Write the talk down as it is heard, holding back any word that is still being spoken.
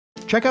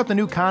Check out the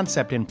new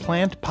concept in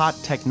plant pot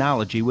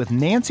technology with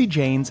Nancy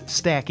Jane's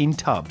stacking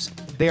tubs.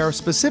 They are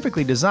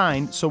specifically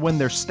designed so when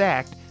they're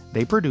stacked,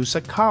 they produce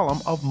a column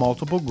of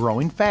multiple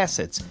growing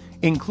facets,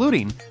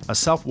 including a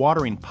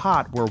self-watering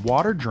pot where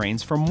water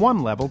drains from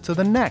one level to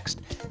the next,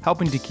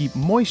 helping to keep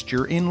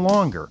moisture in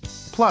longer.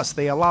 Plus,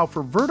 they allow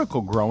for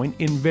vertical growing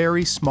in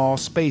very small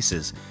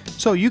spaces,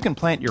 so you can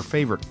plant your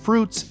favorite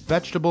fruits,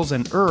 vegetables,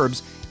 and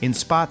herbs in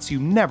spots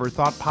you never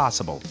thought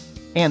possible.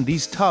 And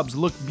these tubs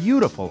look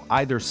beautiful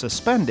either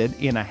suspended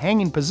in a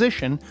hanging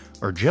position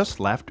or just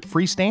left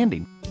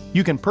freestanding.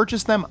 You can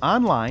purchase them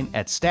online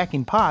at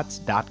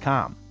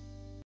stackingpots.com.